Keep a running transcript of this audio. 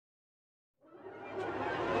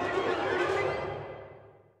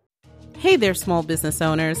Hey there, small business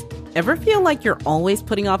owners. Ever feel like you're always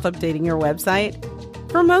putting off updating your website?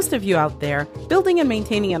 For most of you out there, building and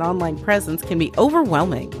maintaining an online presence can be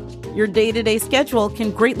overwhelming. Your day-to-day schedule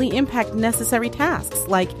can greatly impact necessary tasks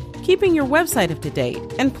like keeping your website up to date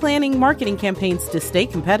and planning marketing campaigns to stay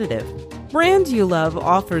competitive. Brand You Love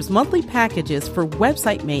offers monthly packages for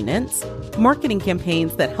website maintenance, marketing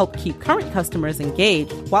campaigns that help keep current customers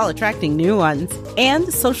engaged while attracting new ones,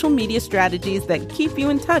 and social media strategies that keep you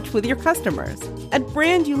in touch with your customers. At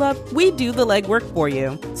Brand You Love, we do the legwork for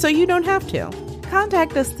you, so you don't have to.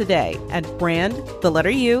 Contact us today at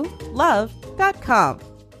brandlove.com.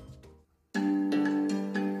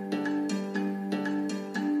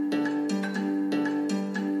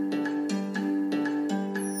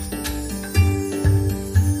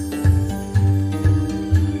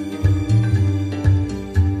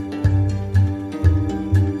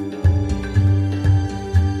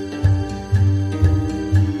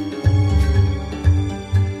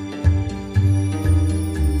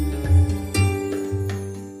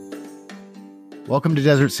 Welcome to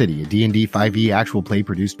Desert City, a D&D5E actual play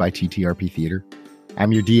produced by TTRP Theater.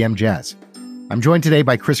 I'm your DM, Jazz. I'm joined today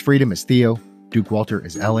by Chris Freedom as Theo, Duke Walter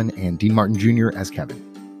as Ellen, and Dean Martin Jr. as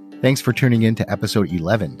Kevyn. Thanks for tuning in to episode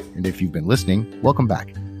 11, and if you've been listening, welcome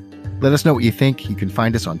back. Let us know what you think. You can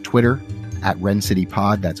find us on Twitter at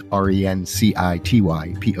RenCityPod, that's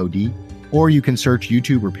RenCityPod, or you can search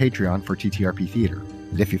YouTube or Patreon for TTRP Theater.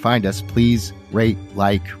 And if you find us, please rate,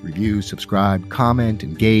 like, review, subscribe, comment,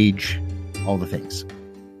 engage, all the things.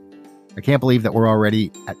 I can't believe that we're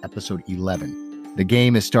already at episode 11. The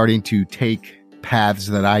game is starting to take paths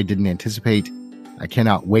that I didn't anticipate. I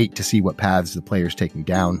cannot wait to see what paths the players take me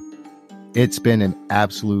down. It's been an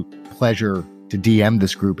absolute pleasure to DM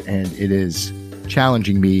this group, and it is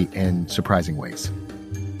challenging me in surprising ways.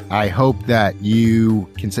 I hope that you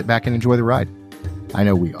can sit back and enjoy the ride. I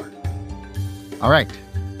know we are. All right,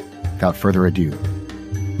 without further ado,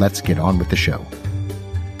 let's get on with the show.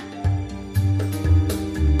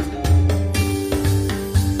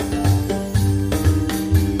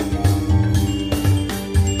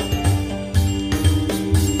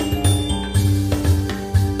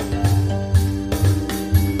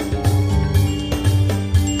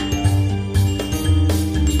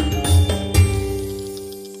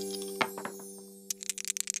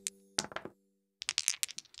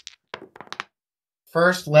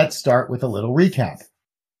 First, let's start with a little recap.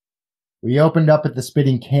 We opened up at the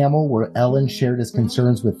Spitting Camel, where Ellen shared his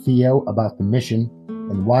concerns with Theo about the mission,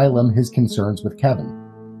 and Wylam his concerns with Kevyn.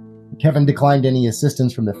 Kevyn declined any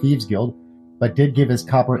assistance from the Thieves Guild, but did give his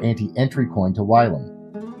copper ante-entry coin to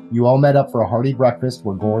Wylam. You all met up for a hearty breakfast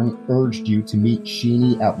where Gorn urged you to meet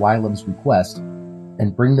Sheeny at Wylam's request,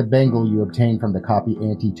 and bring the bangle you obtained from the copy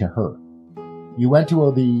ante to her. You went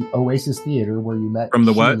to the Oasis Theater, where you met From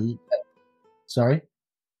the Sheeny. what? Sorry?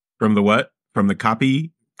 From the what? From the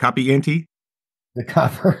copy ante? The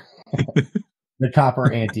copper. The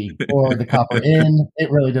copper ante. Or the copper inn.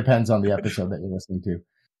 It really depends on the episode that you're listening to.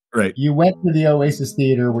 Right. You went to the Oasis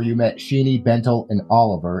Theater where you met Sheeny, Bentel, and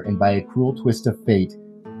Oliver, and by a cruel twist of fate,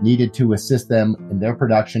 needed to assist them in their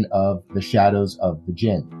production of The Shadows of the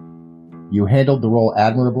Jinn. You handled the role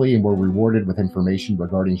admirably and were rewarded with information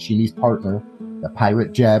regarding Sheeny's partner, the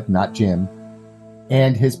pirate Jeb, not Jim,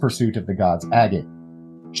 and his pursuit of the god's agate.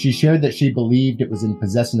 She shared that she believed it was in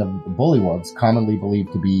possession of the bullywugs, commonly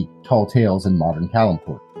believed to be tall tales in modern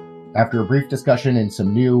Kalamport. After a brief discussion and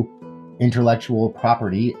some new intellectual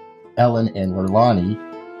property, Ellen and Urlani,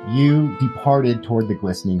 you departed toward the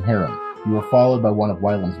glistening harem. You were followed by one of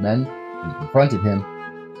Wylam's men, and confronted him,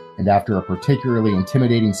 and after a particularly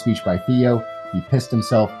intimidating speech by Theo, he pissed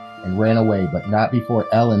himself and ran away, but not before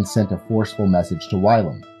Ellen sent a forceful message to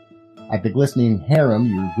Wylam. At the glistening harem,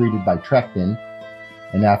 you were greeted by Trekton,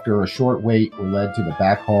 and after a short wait were led to the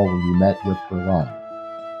back hall where you met with Urlani.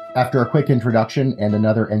 After a quick introduction and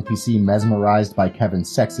another NPC mesmerized by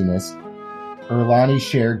Kevyn's sexiness, Urlani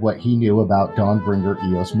shared what he knew about Dawnbringer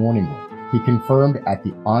Eos Morningwood. He confirmed at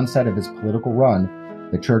the onset of his political run,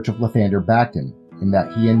 the Church of Lathander backed him, and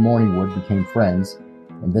that he and Morningwood became friends,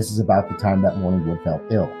 and this is about the time that Morningwood fell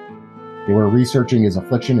ill. They were researching his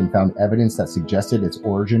affliction and found evidence that suggested its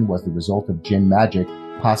origin was the result of Jinn magic,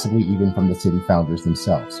 possibly even from the city founders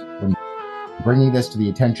themselves. When bringing this to the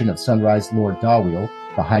attention of Sunrise Lord Dawil,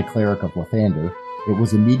 the High Cleric of Lathander, it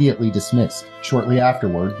was immediately dismissed. Shortly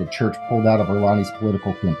afterward, the church pulled out of Urlani's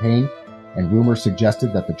political campaign, and rumors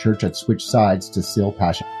suggested that the church had switched sides to still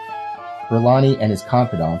passion. Urlani and his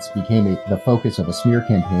confidants became the focus of a smear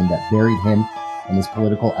campaign that buried him and his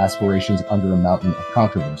political aspirations under a mountain of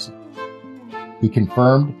controversy. He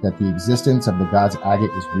confirmed that the existence of the god's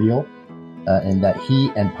agate was real, and that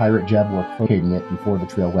he and Pirate Jeb were locating it before the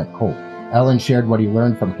trail went cold. Ellen shared what he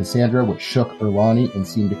learned from Cassandra, which shook Urlani and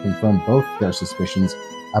seemed to confirm both their suspicions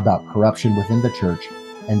about corruption within the church,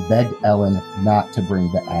 and begged Ellen not to bring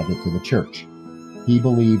the agate to the church. He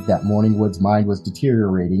believed that Morningwood's mind was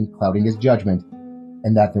deteriorating, clouding his judgment,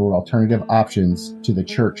 and that there were alternative options to the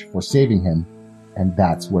church for saving him, and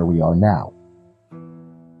that's where we are now.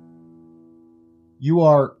 You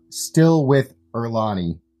are still with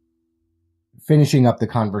Urlani, finishing up the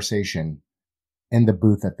conversation in the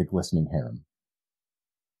booth at the Glistening Harem.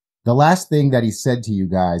 The last thing that he said to you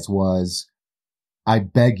guys was, I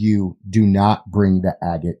beg you, do not bring the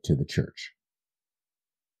agate to the church.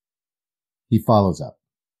 He follows up.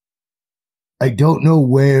 I don't know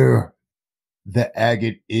where the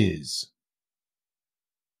agate is,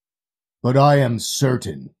 but I am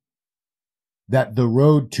certain that the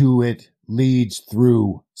road to it leads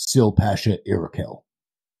through Silpasha Irakel.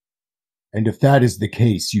 And if that is the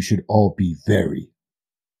case, you should all be very,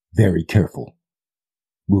 very careful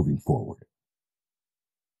moving forward.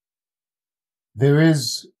 There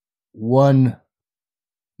is one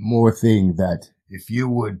more thing that, if you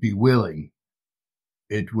would be willing,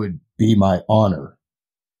 it would be my honor.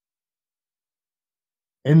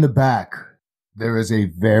 In the back, there is a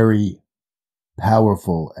very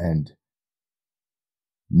powerful and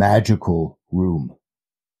magical room.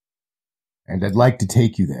 And I'd like to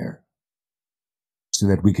take you there so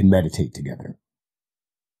that we can meditate together.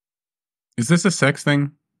 Is this a sex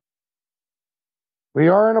thing? We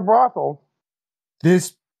are in a brothel.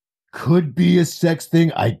 This could be a sex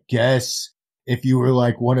thing, I guess, if you were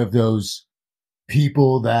like one of those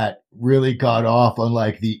people that really got off on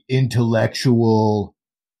like the intellectual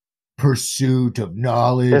pursuit of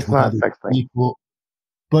knowledge. It's not a sex thing. People.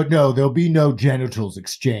 But no, there'll be no genitals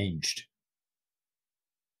exchanged.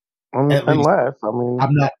 Unless,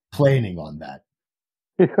 I'm not planning on that.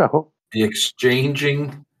 You know, The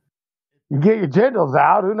exchanging. you get your genitals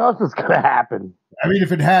out, who knows what's going to happen? I mean,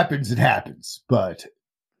 if it happens, it happens. But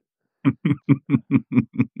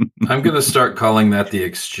I'm going to start calling that the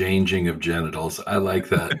exchanging of genitals. I like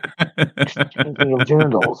that. Exchanging of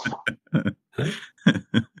genitals.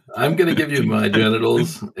 I'm going to give you my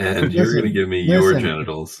genitals, and you're going to give me your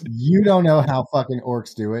genitals. You don't know how fucking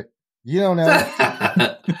orcs do it. You don't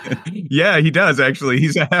know. Yeah, he does, actually.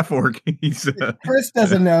 He's a half-orc. Chris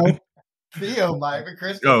doesn't know. Theo might, but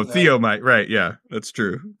Chris doesn't know. Theo might. Right, yeah. That's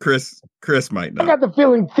true. Chris might I not. got the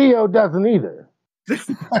feeling Theo doesn't either.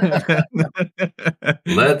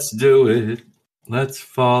 Let's do it. Let's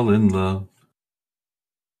fall in love.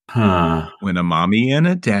 Huh. When a mommy and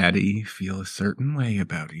a daddy feel a certain way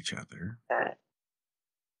about each other,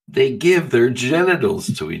 They give their genitals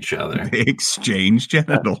to each other. they exchange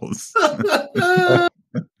genitals.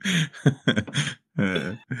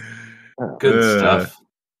 Good stuff.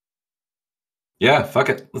 Yeah, fuck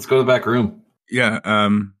it. Let's go to the back room. Yeah,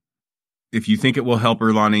 if you think it will help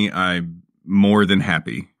Urlani, I'm more than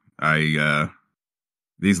happy.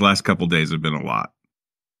 These last couple days have been a lot.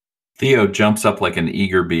 Theo jumps up like an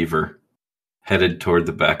eager beaver, headed toward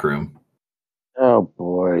the back room. Oh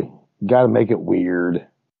boy. Got to make it weird.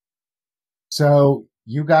 So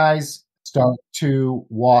you guys start to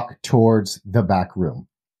walk towards the back room.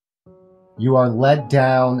 You are led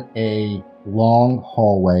down a long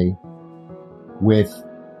hallway with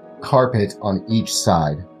carpet on each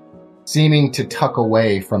side, seeming to tuck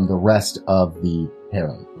away from the rest of the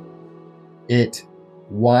harem. It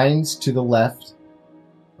winds to the left,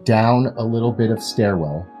 down a little bit of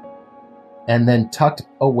stairwell, and then tucked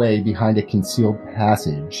away behind a concealed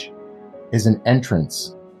passage is an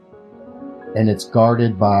entrance, and it's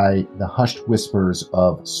guarded by the hushed whispers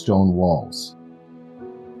of stone walls.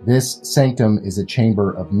 This sanctum is a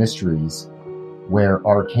chamber of mysteries where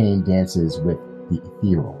arcane dances with the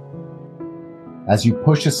ethereal. As you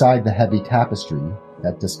push aside the heavy tapestry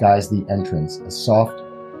that disguised the entrance, a soft,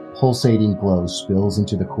 pulsating glow spills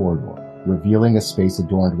into the corridor, revealing a space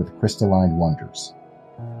adorned with crystalline wonders.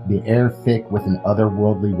 The air, thick with an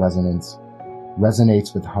otherworldly resonance,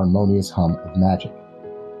 resonates with the harmonious hum of magic.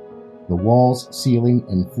 The walls, ceiling,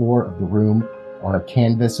 and floor of the room are a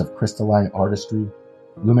canvas of crystalline artistry.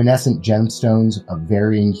 Luminescent gemstones of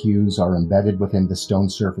varying hues are embedded within the stone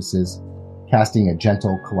surfaces, casting a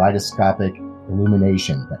gentle kaleidoscopic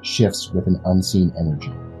illumination that shifts with an unseen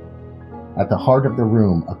energy. At the heart of the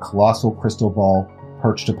room, a colossal crystal ball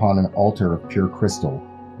perched upon an altar of pure crystal,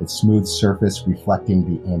 its smooth surface reflecting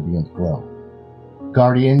the ambient glow.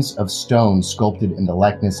 Guardians of stone sculpted in the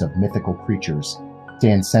likeness of mythical creatures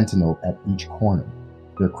stand sentinel at each corner,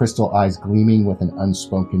 their crystal eyes gleaming with an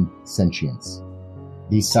unspoken sentience.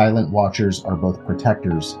 These silent watchers are both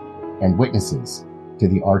protectors and witnesses to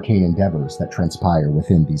the arcane endeavors that transpire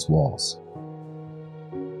within these walls.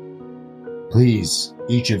 Please,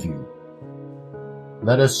 each of you,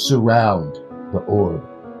 let us surround the orb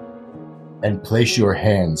and place your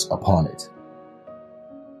hands upon it.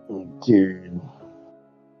 Dude.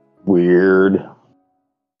 Weird.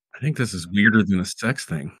 I think this is weirder than a sex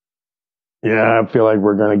thing. Yeah, I feel like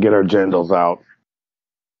we're going to get our genitals out.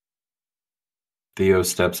 Theo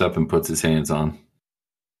steps up and puts his hands on.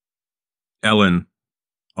 Ellen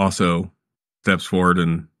also steps forward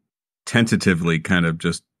and tentatively kind of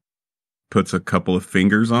just puts a couple of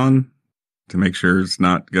fingers on to make sure it's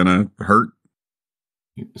not gonna hurt.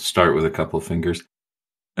 Start with a couple of fingers.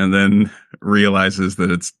 And then realizes that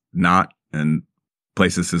it's not and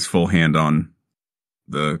places his full hand on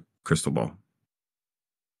the crystal ball.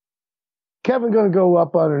 Kevin going to go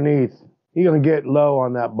up underneath. He's going to get low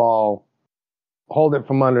on that ball. Hold it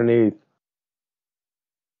from underneath.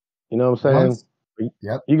 You know what I'm saying?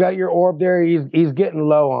 Yep. You got your orb there. He's getting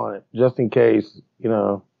low on it, just in case, you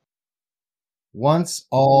know. Once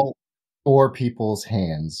all 4 people's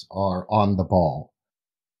hands are on the ball,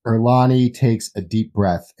 Urlani takes a deep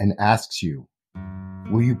breath and asks you,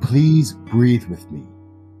 will you please breathe with me?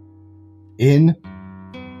 In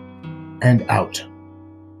and out.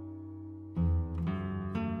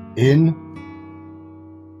 In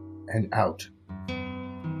and out.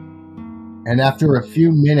 And after a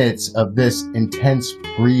few minutes of this intense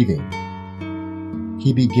breathing,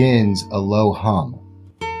 he begins a low hum.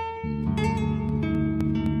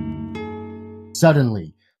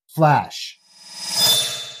 Suddenly, flash.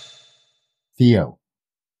 Theo,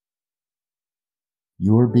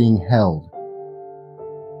 you are being held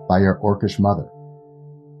by your orcish mother.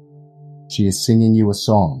 She is singing you a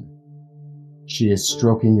song. She is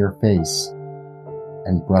stroking your face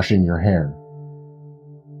and brushing your hair.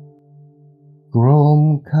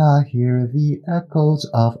 Gromka, hear the echoes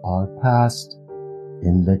of our past.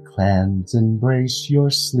 In the clan's embrace your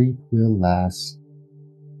sleep will last.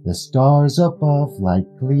 The stars above like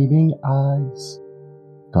gleaming eyes.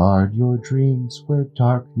 Guard your dreams where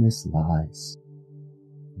darkness lies.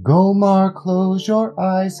 Gomar, close your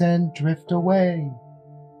eyes and drift away.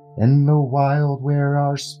 In the wild where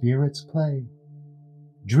our spirits play.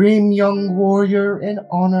 Dream, young warrior, in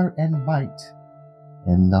honor and might.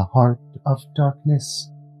 In the heart of darkness,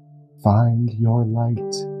 find your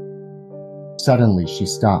light. Suddenly she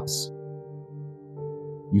stops.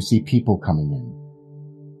 You see people coming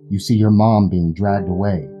in. You see your mom being dragged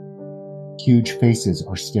away. Huge faces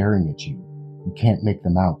are staring at you. You can't make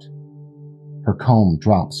them out. Her comb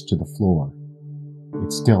drops to the floor.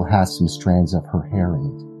 It still has some strands of her hair in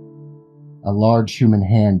it. A large human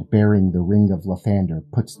hand bearing the ring of Lathander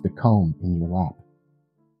puts the comb in your lap.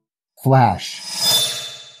 Flash.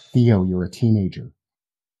 Theo, you're a teenager.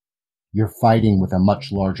 You're fighting with a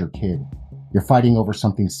much larger kid. You're fighting over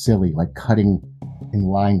something silly like cutting in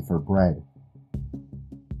line for bread.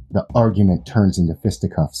 The argument turns into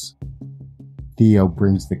fisticuffs. Theo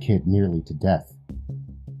brings the kid nearly to death.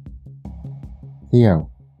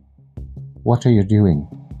 Theo, what are you doing?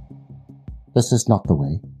 This is not the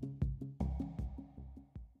way.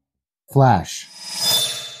 Flash.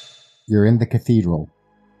 You're in the cathedral.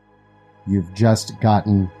 You've just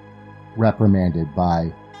gotten reprimanded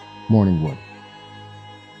by Morningwood.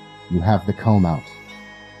 You have the comb out.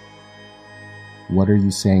 What are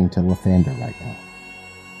you saying to Lathander right now?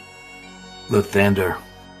 Lathander,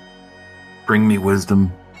 bring me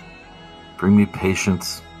wisdom, bring me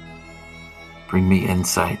patience, bring me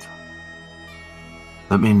insight.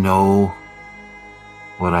 Let me know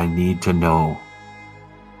what I need to know.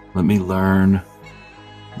 Let me learn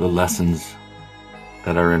the lessons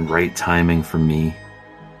that are in right timing for me.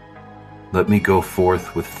 Let me go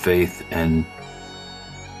forth with faith and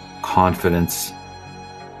confidence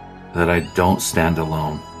that I don't stand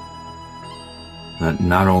alone. That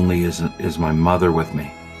not only is my mother with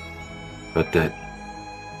me, but that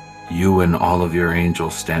you and all of your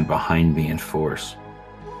angels stand behind me in force.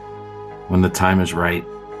 When the time is right,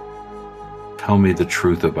 tell me the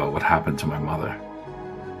truth about what happened to my mother.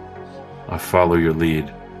 I follow your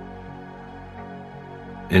lead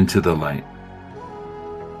into the light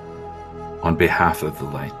on behalf of the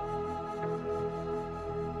light.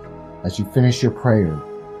 As you finish your prayer,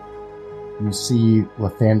 you see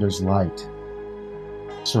Lathander's light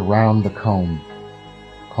surround the comb,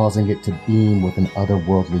 causing it to beam with an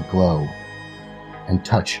otherworldly glow and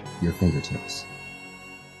touch your fingertips.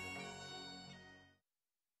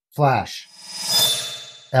 Flash.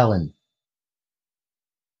 Ellen.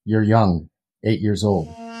 You're young, 8 years old.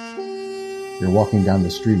 You're walking down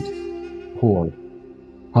the street, poor,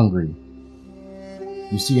 hungry.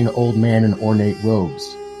 You see an old man in ornate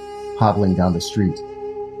robes hobbling down the street.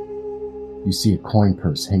 You see a coin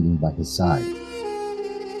purse hanging by his side.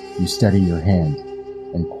 You steady your hand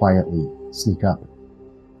and quietly sneak up,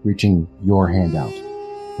 reaching your hand out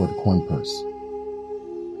for the coin purse.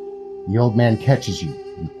 The old man catches you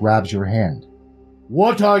and grabs your hand.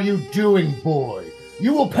 "What are you doing, boy?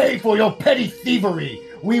 You will pay for your petty thievery!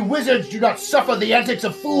 We wizards do not suffer the antics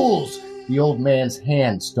of fools!" The old man's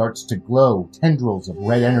hand starts to glow. Tendrils of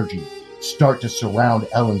red energy start to surround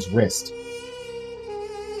Ellen's wrist.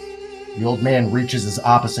 The old man reaches his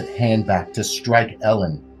opposite hand back to strike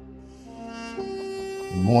Ellen.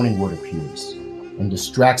 Morningwood appears and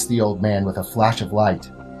distracts the old man with a flash of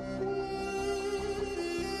light.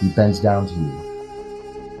 He bends down to you.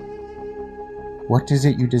 "What is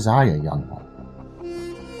it you desire, young one?"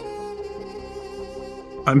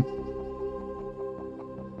 I'm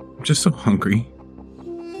just so hungry.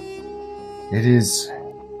 It is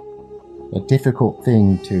a difficult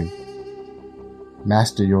thing to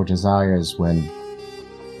master your desires when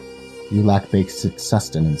you lack basic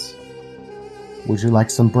sustenance. Would you like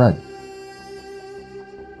some bread?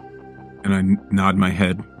 And I nod my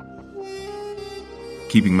head,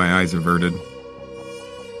 keeping my eyes averted.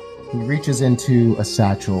 He reaches into a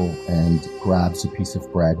satchel and grabs a piece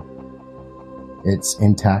of bread. It's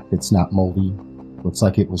intact, it's not moldy. Looks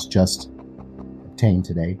like it was just obtained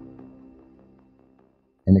today.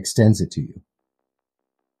 And extends it to you.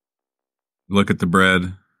 Look at the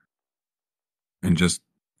bread and just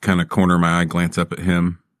kind of corner my eye, glance up at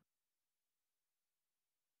him.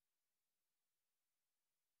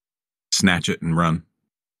 Snatch it and run.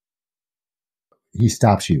 He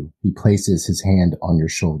stops you. He places his hand on your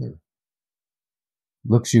shoulder,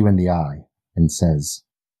 looks you in the eye, and says,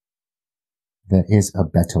 "There is a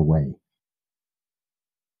better way."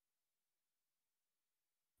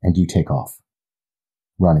 And you take off,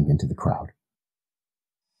 running into the crowd.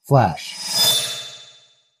 Flash.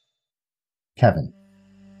 Kevyn,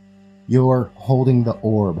 you're holding the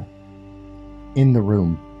orb in the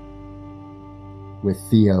room with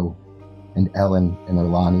Theo and Ellen and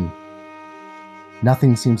Urlani.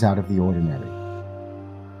 Nothing seems out of the ordinary.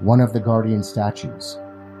 One of the guardian statues,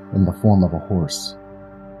 in the form of a horse,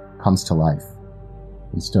 comes to life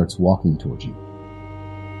and starts walking towards you.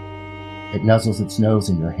 It nuzzles its nose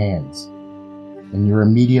in your hands, and you're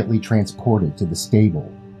immediately transported to the stable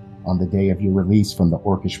on the day of your release from the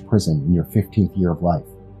Orcish prison in your 15th year of life.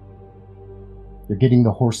 You're getting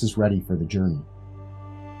the horses ready for the journey.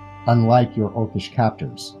 Unlike your Orcish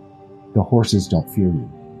captors, the horses don't fear you,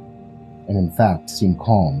 and in fact seem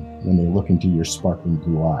calm when they look into your sparkling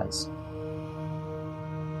blue eyes.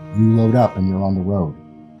 You load up and you're on the road,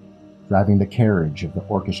 driving the carriage of the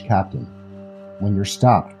Orcish captain, when you're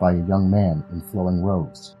stopped by a young man in flowing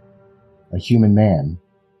robes. A human man.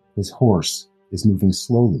 His horse is moving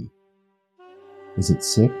slowly. Is it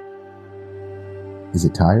sick? Is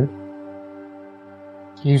it tired?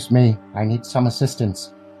 "Excuse me, I need some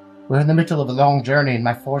assistance. We're in the middle of a long journey and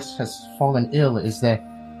my horse has fallen ill. Is there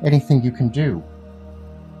anything you can do?"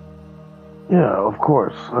 Yeah, of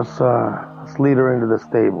course. Let's lead her into the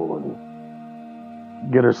stable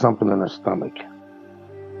and get her something in her stomach.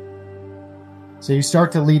 So you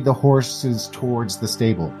start to lead the horses towards the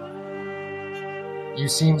stable. You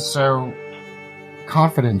seem so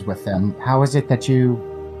confident with them. How is it that you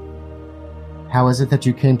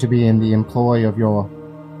came to be in the employ of your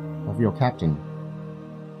captain?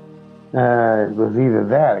 It was either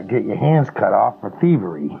that or get your hands cut off for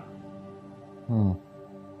thievery.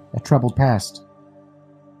 A troubled past.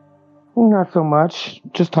 Not so much.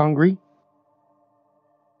 Just hungry.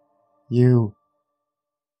 You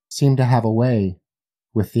seem to have a way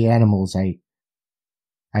with the animals. I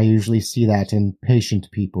usually see that in patient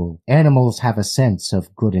people. Animals have a sense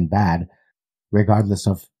of good and bad, regardless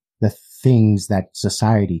of the things that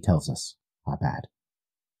society tells us are bad.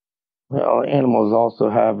 Well, animals also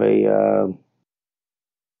have a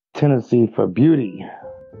tendency for beauty.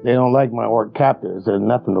 They don't like my orc captors. They're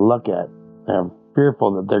nothing to look at. They're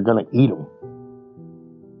fearful that they're going to eat them.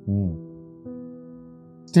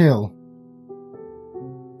 Still,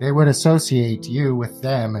 they would associate you with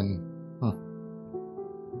them, and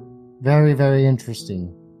very, very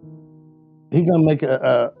interesting. He's going to make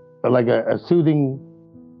a soothing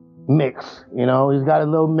mix. You know, he's got a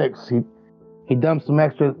little mix. He dumps some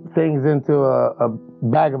extra things into a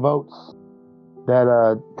bag of oats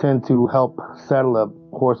that tend to help settle a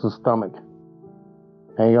horse's stomach.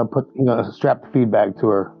 And you're gonna strap the feed bag to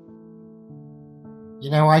her. You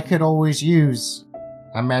know, I could always use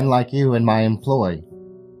a man like you in my employ.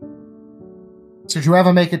 Should you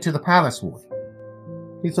ever make it to the palace, Ward,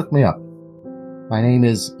 please look me up. My name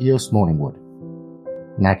is Eos Morningwood,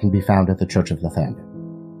 and I can be found at the Church of the Thand.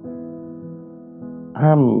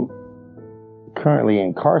 I'm currently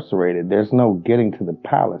incarcerated. There's no getting to the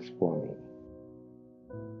palace for me.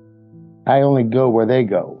 I only go where they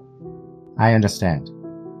go. I understand.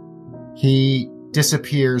 He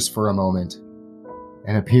disappears for a moment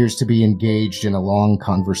and appears to be engaged in a long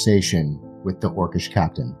conversation with the Orcish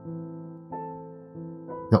captain.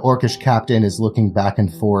 The Orcish captain is looking back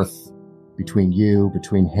and forth between you,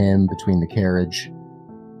 between him, between the carriage.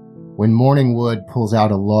 When Morningwood pulls out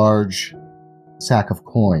a large sack of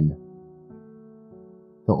coin,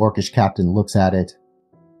 the Orcish captain looks at it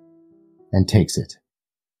and takes it.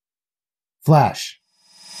 Flash!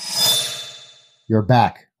 You're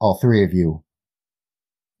back, all three of you,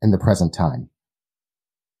 in the present time.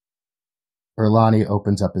 Urlani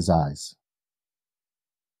opens up his eyes.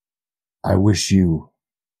 I wish you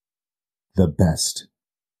the best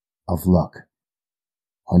of luck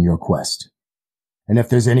on your quest. And if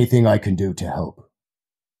there's anything I can do to help,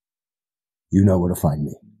 you know where to find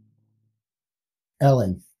me.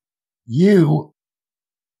 Ellen, you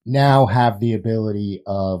now have the ability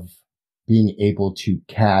of being able to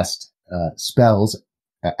cast spells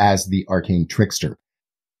as the arcane trickster.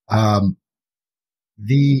 The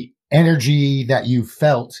energy that you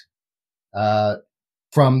felt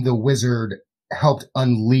from the wizard helped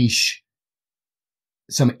unleash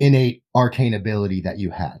some innate arcane ability that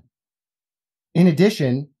you had. In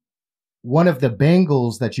addition, one of the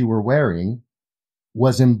bangles that you were wearing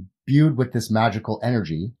was imbued with this magical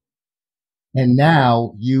energy, and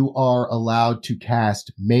now you are allowed to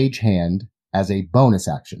cast Mage Hand as a bonus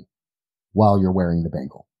action while you're wearing the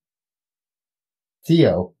bangle.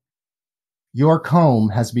 Theo, your comb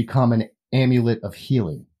has become an amulet of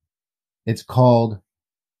healing. It's called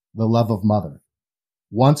the Love of Mother.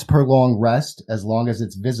 Once per long rest, as long as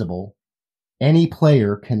it's visible, any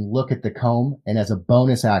player can look at the comb and as a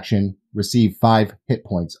bonus action receive 5 hit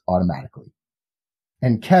points automatically.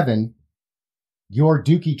 And Kevyn, your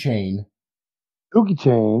Dookie chain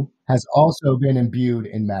has also been imbued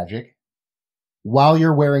in magic. While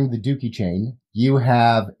you're wearing the Dookie chain, you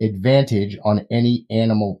have advantage on any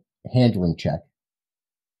animal handling check.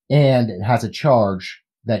 And it has a charge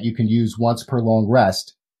that you can use once per long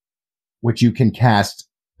rest, which you can cast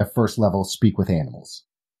a first level Speak with Animals.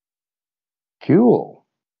 Cool.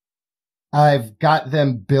 I've got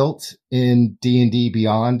them built in D&D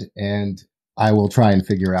Beyond, and I will try and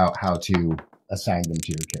figure out how to assign them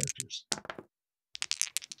to your characters.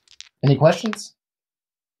 Any questions?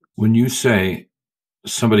 When you say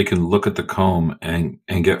somebody can look at the comb and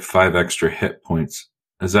get 5 extra hit points,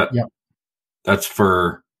 is that that's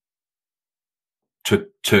for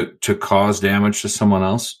to cause damage to someone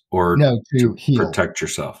else, or no, to heal. Protect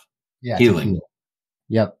yourself? Yeah, healing. Heal.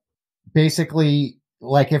 Yep. Basically,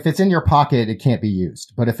 like if it's in your pocket, it can't be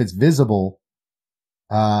used. But if it's visible,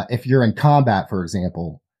 if you're in combat, for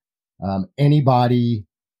example, anybody,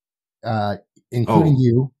 including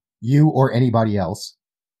you or anybody else,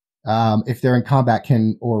 if they're in combat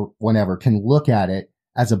can look at it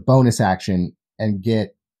as a bonus action and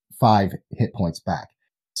get 5 hit points back.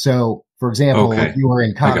 So, for example, if you were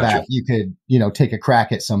in combat, you could, take a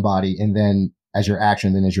crack at somebody and then as your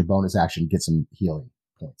action, then as your bonus action, get some healing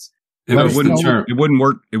points. It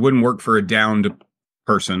wouldn't work for a downed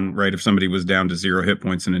person, right? If somebody was down to 0 hit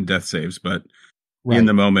points and in death saves, but in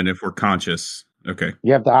the moment, if we're conscious, okay.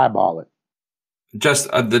 You have to eyeball it. Just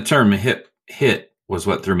the term hit was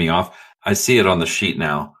what threw me off. I see it on the sheet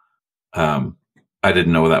now. I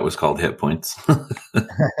didn't know that was called hit points.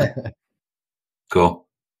 Cool.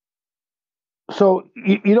 So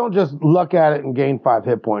you don't just look at it and gain 5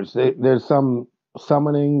 hit points. There's some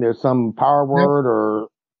summoning, there's some power word or...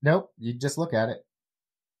 Nope, you just look at it.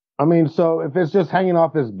 I mean, so if it's just hanging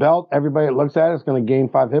off his belt, everybody that looks at it is going to gain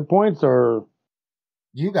 5 hit points, or...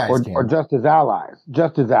 You guys can. Or just as allies.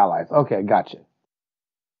 Just as allies. Okay, gotcha.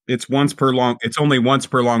 It's only once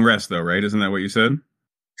per long rest, though, right? Isn't that what you said?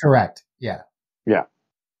 Correct. Yeah. Yeah.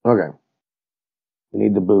 Okay. We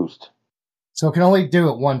need the boost. So it can only do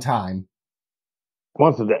it one time.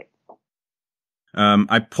 Once a day.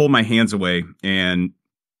 I pull my hands away, and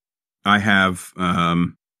I have a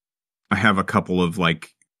couple of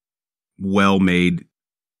like well-made,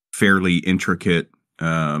 fairly intricate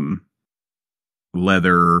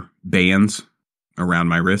leather bands around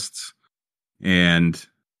my wrists, and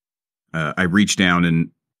I reach down and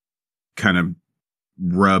kind of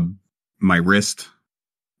rub my wrist,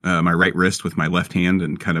 my right wrist with my left hand,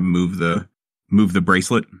 and kind of move the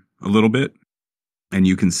bracelet a little bit, and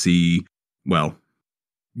you can see,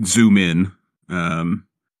 zoom in.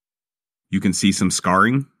 You can see some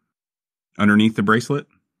scarring underneath the bracelet.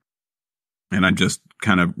 And I'm just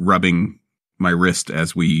kind of rubbing my wrist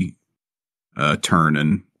as we turn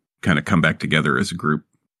and kind of come back together as a group,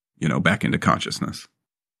 back into consciousness.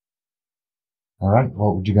 All right.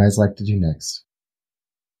 What would you guys like to do next?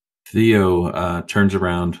 Theo turns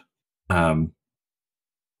around.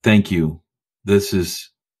 Thank you. This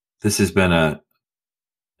has been an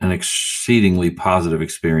exceedingly positive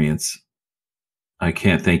experience. I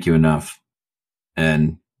can't thank you enough.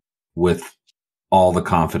 And with all the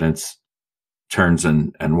confidence, turns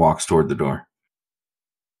and walks toward the door.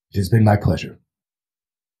 It has been my pleasure.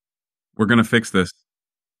 We're going to fix this.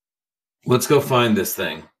 Let's go find this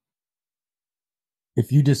thing.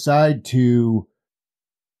 If you decide to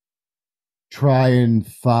try and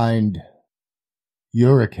find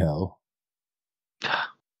Urikel,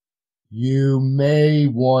 you may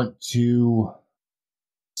want to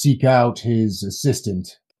seek out his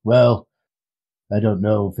assistant. Well, I don't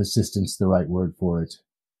know if assistant's the right word for it.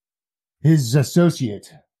 His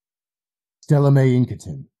associate, Stella May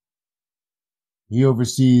Inkerton. He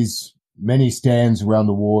oversees many stands around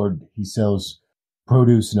the ward. He sells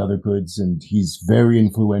produce and other goods, and he's very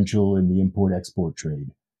influential in the import-export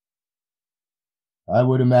trade. I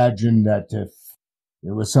would imagine that if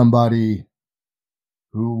there was somebody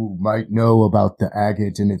who might know about the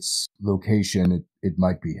agate and its location, it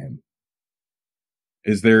might be him.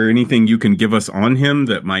 Is there anything you can give us on him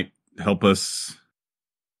that might help us?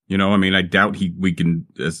 I doubt we can,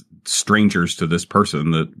 as strangers to this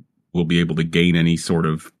person, that we'll be able to gain any sort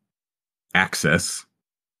of access.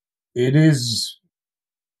 It is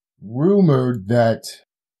rumored that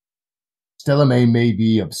Stella may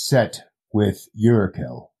be upset with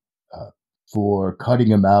Urikel for cutting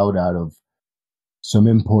him out of some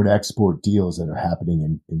import-export deals that are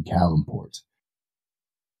happening in Kalimport.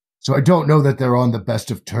 So I don't know that they're on the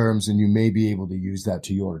best of terms, and you may be able to use that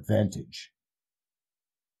to your advantage.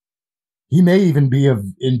 He may even be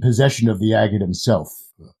in possession of the agate himself.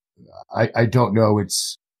 I don't know.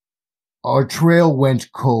 Our trail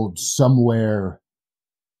went cold somewhere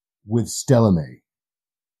with Stella May.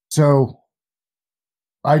 So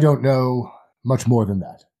I don't know much more than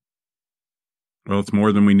that. Well, it's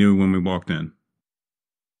more than we knew when we walked in.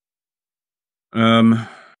 What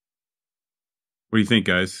do you think,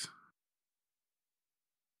 guys?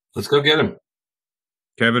 Let's go get him.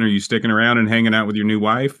 Kevyn, are you sticking around and hanging out with your new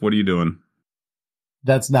wife? What are you doing?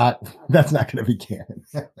 That's not going to be canon.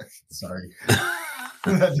 Sorry.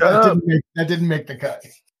 that didn't make the cut.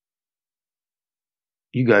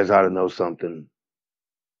 You guys ought to know something.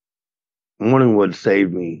 Morningwood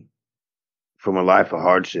saved me from a life of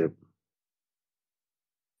hardship.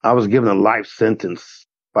 I was given a life sentence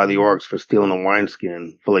by the orcs for stealing a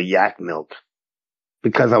wineskin full of yak milk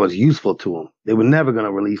because I was useful to them. They were never going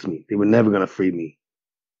to release me. They were never going to free me.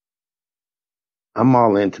 I'm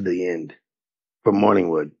all in to the end for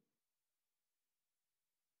Morningwood.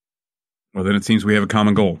 Well, then it seems we have a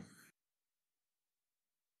common goal.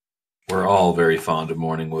 We're all very fond of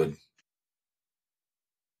Morningwood.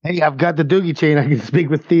 Hey, I've got the doogie chain. I can speak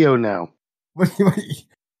with Theo now.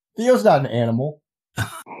 Theo's not an animal.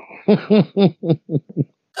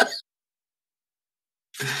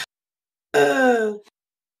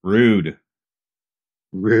 Rude.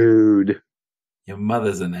 Your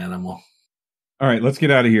mother's an animal. All right, let's get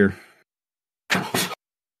out of here.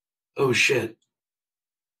 Oh, shit.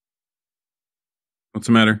 What's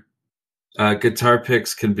the matter? Guitar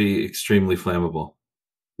picks can be extremely flammable.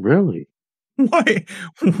 Really? Why?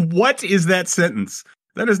 What is that sentence?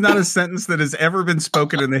 That is not a sentence that has ever been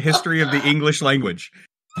spoken in the history of the English language.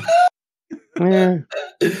 Yeah.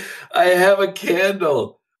 I have a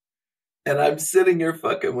candle, and I'm sitting here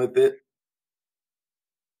fucking with it.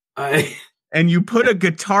 And you put a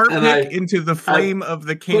guitar pick into the flame of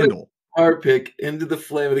the candle. Guitar pick into the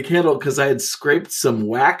flame of the candle because I had scraped some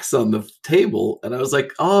wax on the table, and I was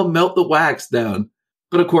like, "Oh, melt the wax down."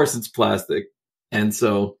 But of course, it's plastic, and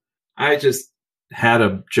so I just had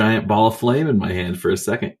a giant ball of flame in my hand for a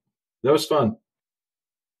second. That was fun.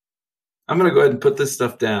 I'm gonna go ahead and put this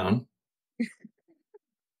stuff down,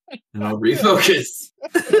 and I'll refocus.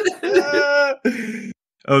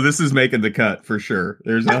 Oh, this is making the cut for sure.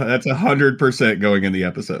 That's 100% going in the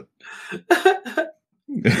episode.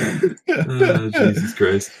 Jesus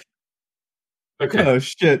Christ. Okay. Oh,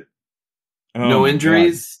 shit. Oh, no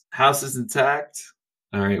injuries. God. House is intact.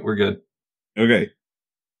 All right, we're good. Okay.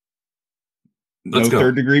 Let's no go.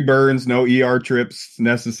 third-degree burns, no ER trips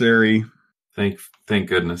necessary. Thank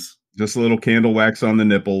goodness. Just a little candle wax on the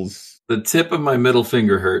nipples. The tip of my middle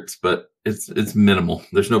finger hurts, but it's minimal.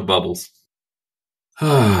 There's no bubbles. We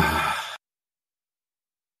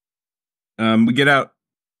get out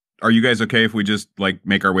are you guys okay if we just like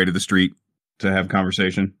make our way to the street to have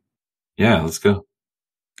conversation? Yeah, let's go.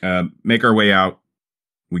 Make our way out.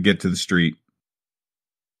 We get to the street.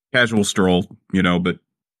 Casual stroll, but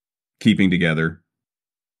keeping together.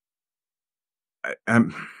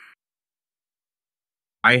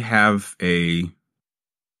 I have a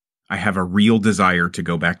real desire to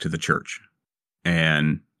go back to the church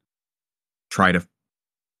and try to,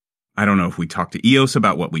 I don't know if we talked to Eos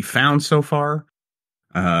about what we found so far.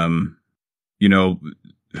 We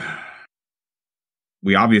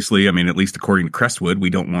obviously, at least according to Crestwood, we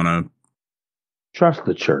don't want to trust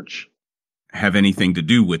the church, have anything to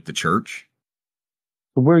do with the church.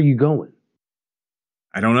 But where are you going?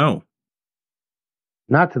 I don't know.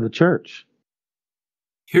 Not to the church.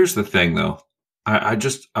 Here's the thing, though. I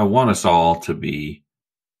want us all to be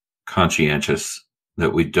conscientious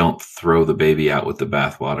that we don't throw the baby out with the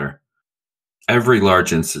bathwater. Every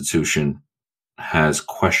large institution has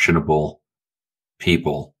questionable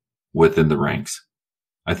people within the ranks.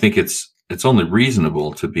 I think it's only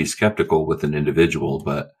reasonable to be skeptical with an individual,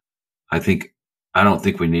 but I don't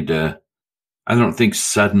think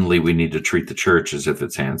suddenly we need to treat the church as if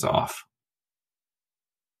it's hands off.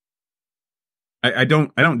 I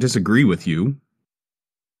don't disagree with you,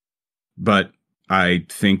 but I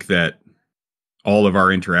think that all of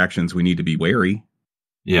our interactions, we need to be wary.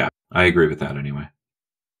 Yeah, I agree with that anyway.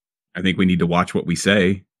 I think we need to watch what we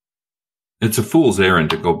say. It's a fool's errand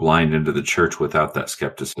to go blind into the church without that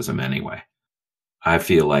skepticism anyway. I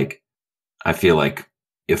feel like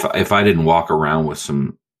if I didn't walk around with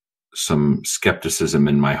some skepticism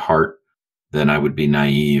in my heart, then I would be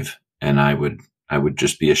naive and I would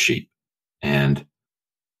just be a sheep. And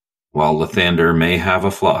while Lathander may have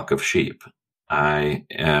a flock of sheep, I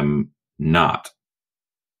am not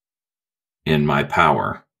in my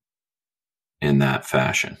power in that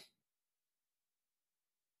fashion.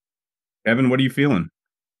 Kevyn, what are you feeling?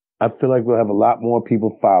 I feel like we'll have a lot more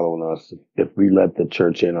people following us if we let the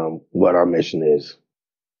church in on what our mission is.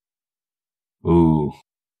 Ooh,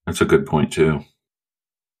 that's a good point too.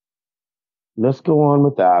 Let's go on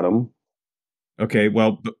without them. Okay,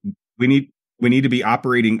 well, we need to be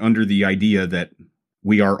operating under the idea that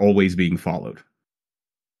we are always being followed.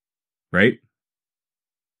 Right?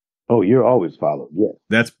 Oh, you're always followed.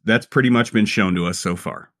 Yeah. That's pretty much been shown to us so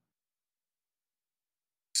far.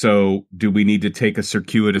 So, do we need to take a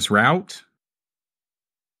circuitous route?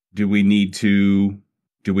 Do we need to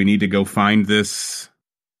go find this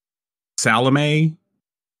Salome?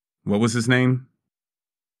 What was his name?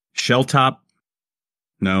 Shelltop?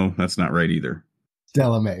 No, that's not right either.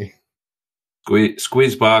 Salome.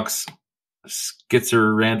 Squeezebox.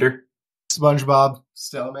 Schizorander. SpongeBob.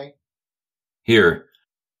 Salome. Here,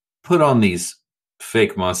 put on these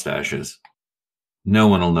fake mustaches. No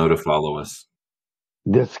one will know to follow us.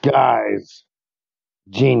 Disguise.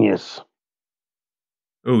 Genius.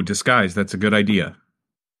 Oh, disguise. That's a good idea.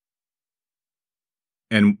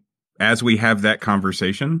 And as we have that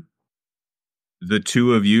conversation, the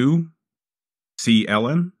two of you see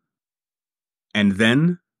Ellen, and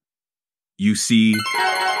then you see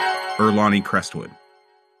Urlani Crestwood.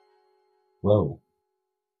 Whoa.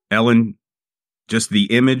 Ellen, just the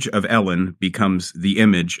image of Ellen becomes the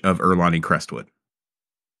image of Urlani Crestwood.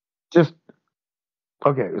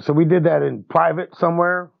 Okay, so we did that in private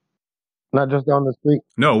somewhere? Not just on the street?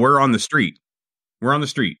 No, we're on the street. We're on the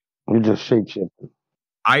street. You just shape-shifting.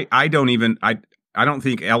 I don't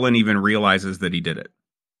think Ellen even realizes that he did it.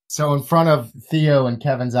 So in front of Theo and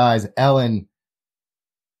Kevin's eyes, Ellen,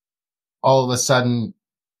 all of a sudden,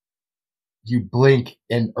 you blink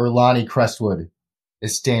and Urlani Crestwood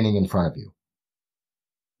is standing in front of you.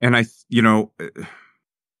 And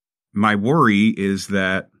my worry is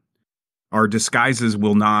that our disguises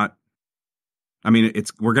will not,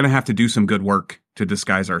 we're going to have to do some good work to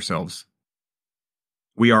disguise ourselves.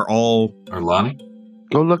 We are all Urlani?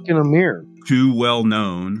 Go look in a mirror. Too well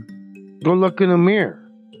known. Go look in a mirror.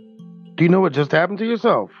 Do you know what just happened to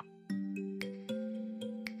yourself?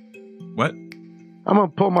 What? I'm going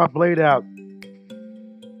to pull my blade out.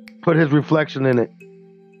 Put his reflection in it.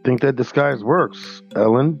 Think that disguise works,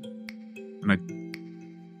 Ellen. And I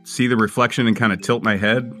see the reflection and kind of tilt my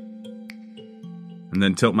head. And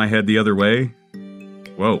then tilt my head the other way.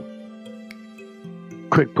 Whoa.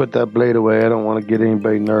 Quick, put that blade away. I don't want to get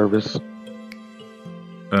anybody nervous.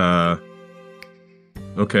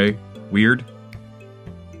 Okay. Weird.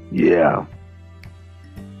 Yeah.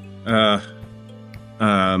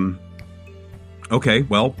 Okay,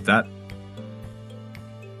 well, that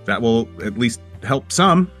will at least help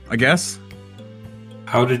some, I guess.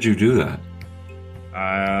 How did you do that?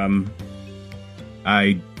 I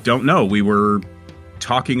don't know. We were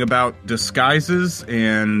talking about disguises,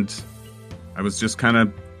 and I was just kind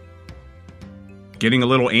of getting a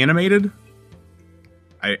little animated.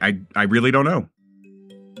 I really don't know.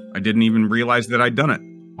 I didn't even realize that I'd done it.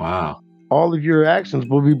 Wow. All of your actions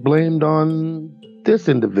will be blamed on this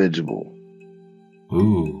individual.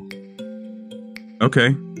 Ooh.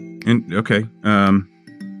 Okay. Okay.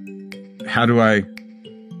 How do I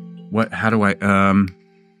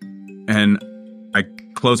and I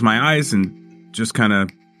close my eyes and just kind of,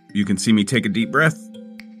 you can see me take a deep breath,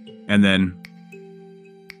 and then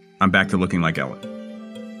I'm back to looking like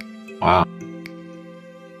Ellen. Wow.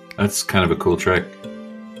 That's kind of a cool trick.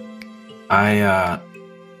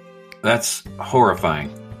 That's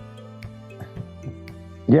horrifying.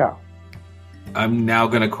 Yeah. I'm now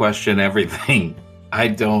going to question everything.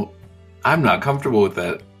 I'm not comfortable with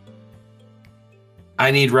that.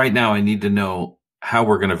 I need to know how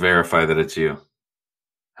we're going to verify that it's you.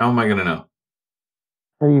 How am I going to know?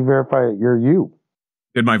 How do you verify that you're you?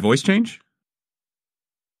 Did my voice change?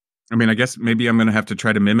 I mean, I guess maybe I'm going to have to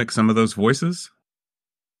try to mimic some of those voices.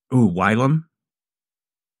 Ooh, Wylam?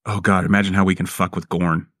 Oh, God, imagine how we can fuck with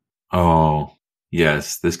Gorn. Oh,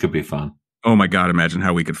 yes, this could be fun. Oh, my God, imagine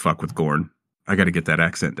how we could fuck with Gorn. I got to get that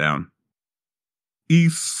accent down.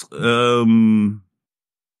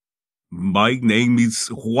 My name is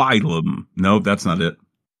Wylam. No, that's not it.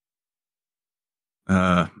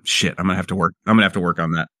 Shit, I'm going to have to work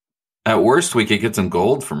on that. At worst, we could get some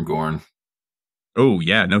gold from Gorn. Oh,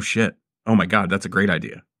 yeah, no shit. Oh, my God, that's a great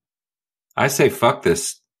idea. I say fuck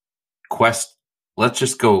this quest. Let's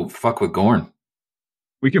just go fuck with Gorn.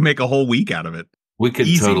 We can make a whole week out of it. We could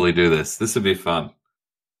Easy. Totally do this. This would be fun.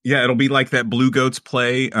 Yeah, it'll be like that Blue Goats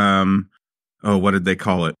play. What did they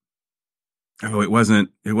call it? Oh, it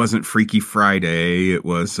wasn't Freaky Friday. It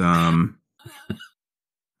was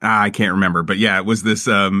I can't remember, but yeah, it was this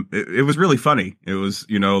it was really funny. It was,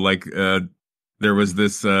 there was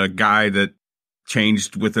this guy that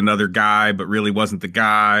changed with another guy but really wasn't the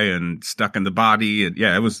guy and stuck in the body, and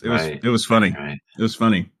yeah, it was funny. Right. It was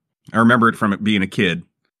funny. I remember it from it being a kid.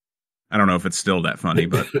 I don't know if it's still that funny,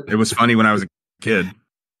 but it was funny when I was a kid.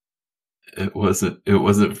 It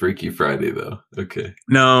wasn't Freaky Friday though. Okay.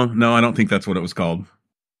 No, I don't think that's what it was called.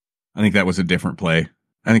 I think that was a different play.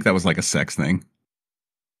 I think that was like a sex thing.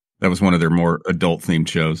 That was one of their more adult themed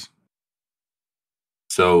shows.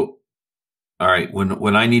 So, all right,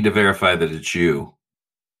 when I need to verify that it's you,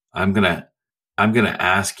 I'm gonna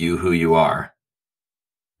ask you who you are.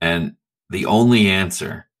 And the only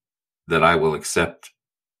answer that I will accept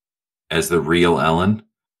as the real Ellen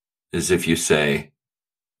is if you say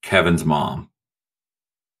Kevyn's mom.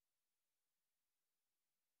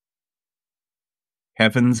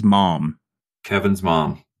 Kevyn's mom. Kevyn's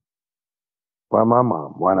mom. Why my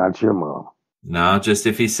mom? Why not your mom? No, just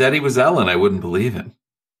if he said he was Ellen, I wouldn't believe him.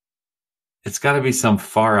 It's got to be some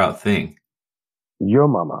far out thing. Your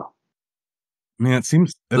mama. Man, it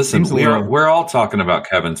seems. Listen, we're all talking about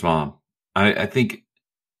Kevyn's mom. I think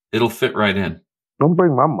it'll fit right in. Don't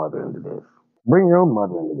bring my mother into this. Bring your own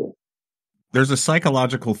mother into this. There's a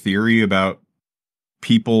psychological theory about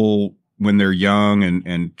people when they're young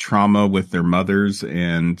and trauma with their mothers,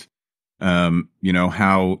 and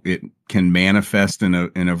how it can manifest in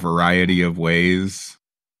a variety of ways.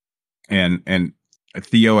 And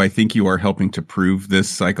Theo, I think you are helping to prove this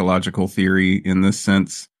psychological theory in this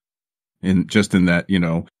sense, in that,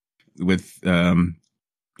 with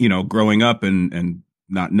growing up and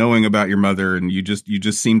not knowing about your mother, and you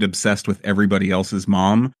just seemed obsessed with everybody else's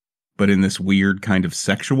mom, but in this weird kind of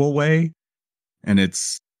sexual way. And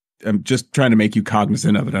I'm just trying to make you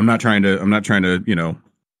cognizant of it. I'm not trying to,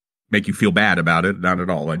 make you feel bad about it. Not at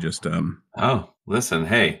all. I just, Oh, listen,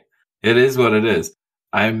 hey, it is what it is.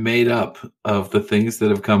 I'm made up of the things that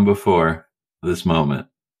have come before this moment.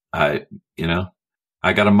 I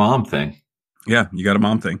got a mom thing. Yeah, you got a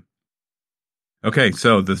mom thing. Okay,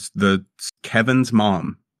 so the Kevyn's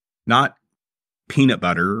mom, not peanut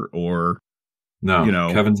butter or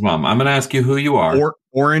Kevyn's mom. I'm going to ask you who you are. Or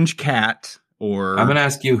orange cat or I'm going to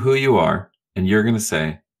ask you who you are, and you're going to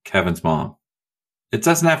say Kevyn's mom. It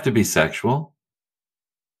doesn't have to be sexual.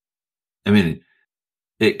 I mean,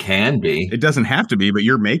 it can be. It doesn't have to be, but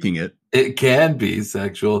you're making it. It can be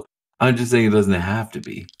sexual. I'm just saying it doesn't have to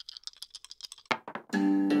be.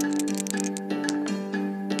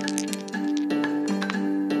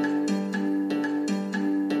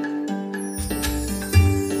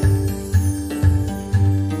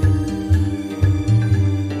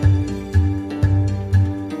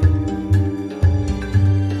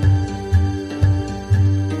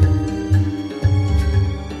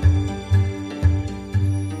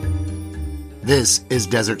 This is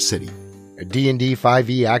Desert City, a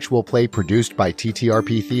D&D5E actual play produced by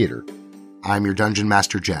TTRP Theater. I'm your Dungeon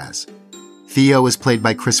Master Jazz. Theo is played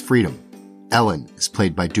by Chris Freedom. Ellen is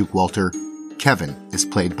played by Duke Walter. Kevyn is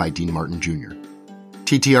played by Dean Martin Jr.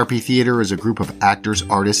 TTRP Theater is a group of actors,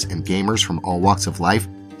 artists, and gamers from all walks of life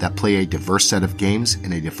that play a diverse set of games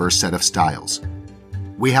in a diverse set of styles.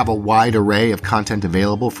 We have a wide array of content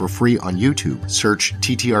available for free on YouTube. Search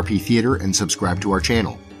TTRP Theater and subscribe to our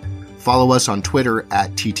channel. Follow us on Twitter at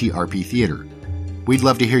TTRP Theater. We'd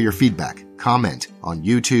love to hear your feedback. Comment on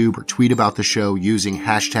YouTube or tweet about the show using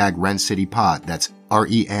hashtag RenCityPod. That's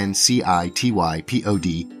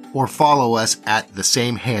RenCityPod. Or follow us at the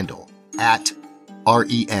same handle, at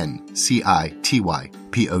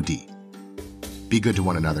RenCityPod. Be good to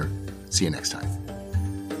one another. See you next time.